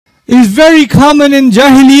is very common in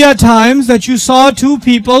Jahiliyyah times that you saw two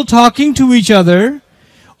people talking to each other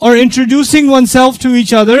or introducing oneself to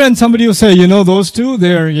each other, and somebody will say, you know those two?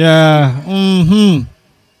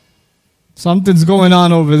 Something's going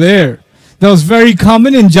on over there. That was very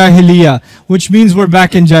common in Jahiliyyah, which means we're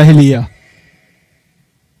back in Jahiliyyah.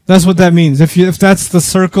 That's what that means. If that's the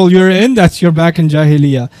circle you're in, you're back in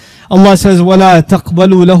Jahiliyyah. Allah says, وَلَا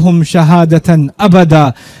تَقْبَلُوا لَهُمْ شَهَادَةً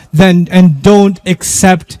أَبَدًا. And don't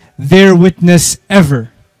accept their witness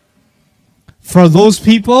ever. For those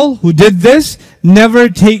people who did this, never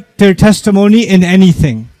take their testimony in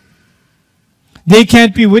anything. They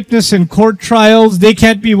can't be witness in court trials. They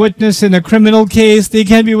can't be witness in a criminal case. They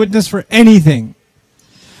can't be witness for anything.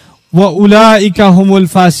 وَأُولَٰئِكَ هُمُ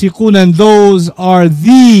الْفَاسِقُونَ. And those are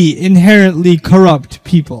the inherently corrupt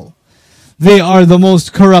people. They are the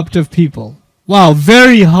most corrupt of people. Wow,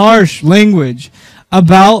 very harsh language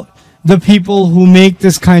about the people who make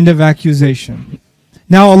this kind of accusation.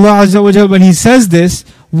 Now Allah Azza wa Jal, when He says this,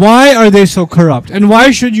 why are they so corrupt? And why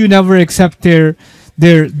should you never accept their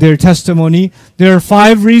testimony? There are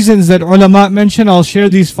 5 reasons that ulama mention. I'll share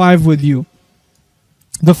these 5 with you.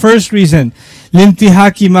 The first reason,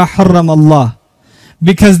 لِانْتِهَاكِ مَا حَرَّمَ اللَّهِ.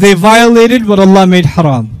 Because they violated what Allah made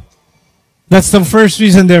haram. That's the first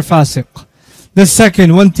reason they're fasiq. The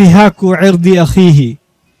second, وَانْتِهَاكُ عِرْضِ أَخِيهِ.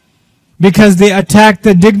 Because they attacked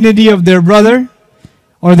the dignity of their brother,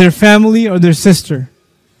 or their family, or their sister.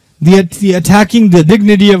 The attacking the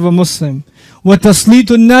dignity of a Muslim. وَتَسْلِيطُ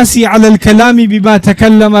النَّاسِ عَلَى الْكَلَامِ بِمَا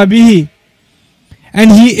تَكَلَّمَ بِهِ.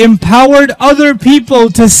 And he empowered other people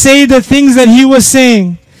to say the things that he was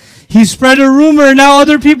saying. He spread a rumor, now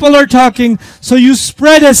other people are talking. So you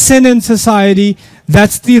spread a sin in society.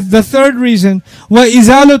 That's the third reason.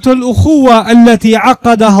 وَإِزَالَةُ الْأُخُوَّةِ الَّتِي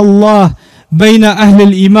عَقَدَهَا اللَّهُ بَيْنَ أَهْلِ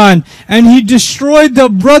الْإِيمَانِ. And he destroyed the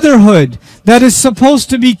brotherhood that is supposed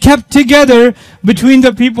to be kept together between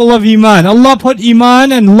the people of Iman. Allah put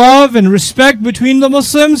Iman and love and respect between the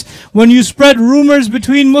Muslims. When you spread rumors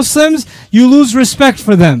between Muslims, you lose respect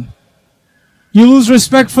for them. You lose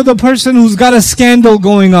respect for the person who's got a scandal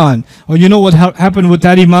going on. Oh, you know what happened with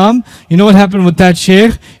that Imam? You know what happened with that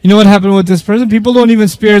Sheikh? You know what happened with this person? People don't even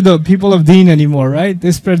spare the people of Deen anymore, right?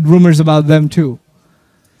 They spread rumors about them too.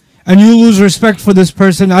 And you lose respect for this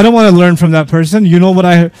person. I don't want to learn from that person. You know what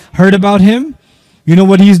I heard about him? You know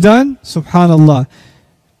what he's done? Subhanallah.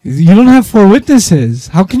 You don't have 4 witnesses.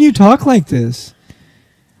 How can you talk like this?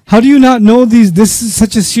 How do you not know these? This is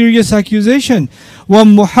such a serious accusation.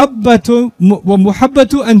 وَمُحَبَّةُ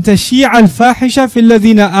أَن تَشِيعَ الْفَاحِشَ فِي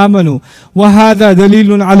الَّذِينَ آمَنُوا وَهَذَا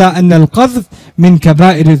دَلِيلٌ عَلَى أَنَّ الْقَذْفَ مِنْ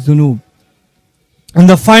كَبَائِرِ الذُّنُوبِ. And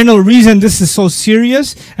the final reason this is so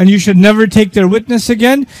serious and you should never take their witness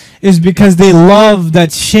again is because they love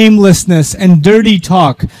that shamelessness and dirty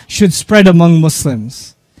talk should spread among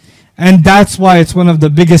Muslims. And that's why it's one of the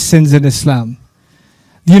biggest sins in Islam.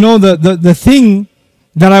 You know, the thing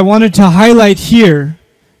that I wanted to highlight here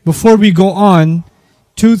before we go on,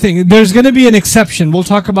 2 things. There's going to be an exception. We'll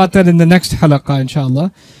talk about that in the next halaqah,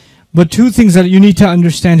 inshallah. But 2 things that you need to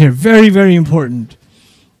understand here, very, very important,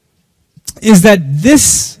 is that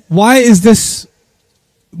why is this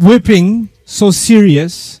whipping so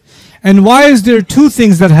serious? And why is there 2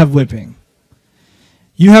 things that have whipping?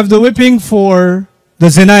 You have the whipping for the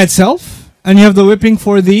zina itself, and you have the whipping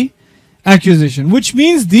for the accusation, which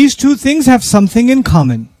means these 2 things have something in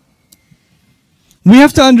common. We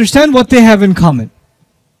have to understand what they have in common.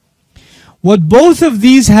 What both of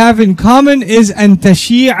these have in common is أن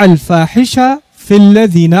تشيع الفاحشة في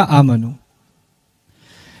الذين آمنوا.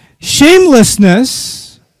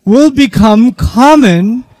 Shamelessness will become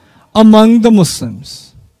common among the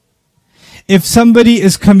Muslims. If somebody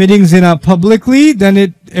is committing zina publicly,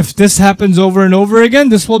 then if this happens over and over again,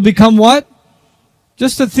 this will become what?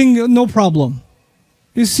 Just a thing, no problem.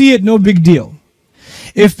 You see it, no big deal.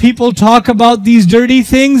 If people talk about these dirty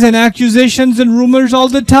things and accusations and rumors all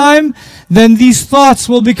the time, then these thoughts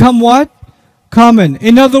will become what? Common.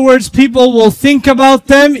 In other words, people will think about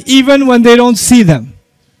them even when they don't see them.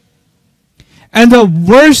 And the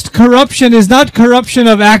worst corruption is not corruption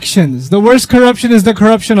of actions. The worst corruption is the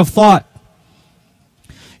corruption of thought.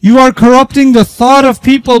 You are corrupting the thought of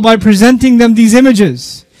people by presenting them these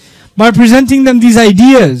images, by presenting them these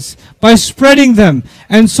ideas, by spreading them.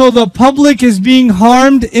 And so the public is being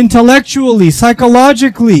harmed intellectually,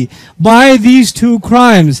 psychologically by these 2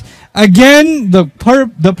 crimes. Again, the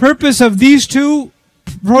purpose of these 2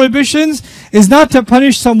 prohibitions is not to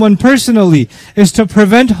punish someone personally, is to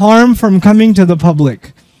prevent harm from coming to the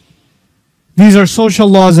public. These are social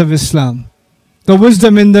laws of Islam. The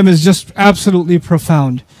wisdom in them is just absolutely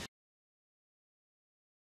profound.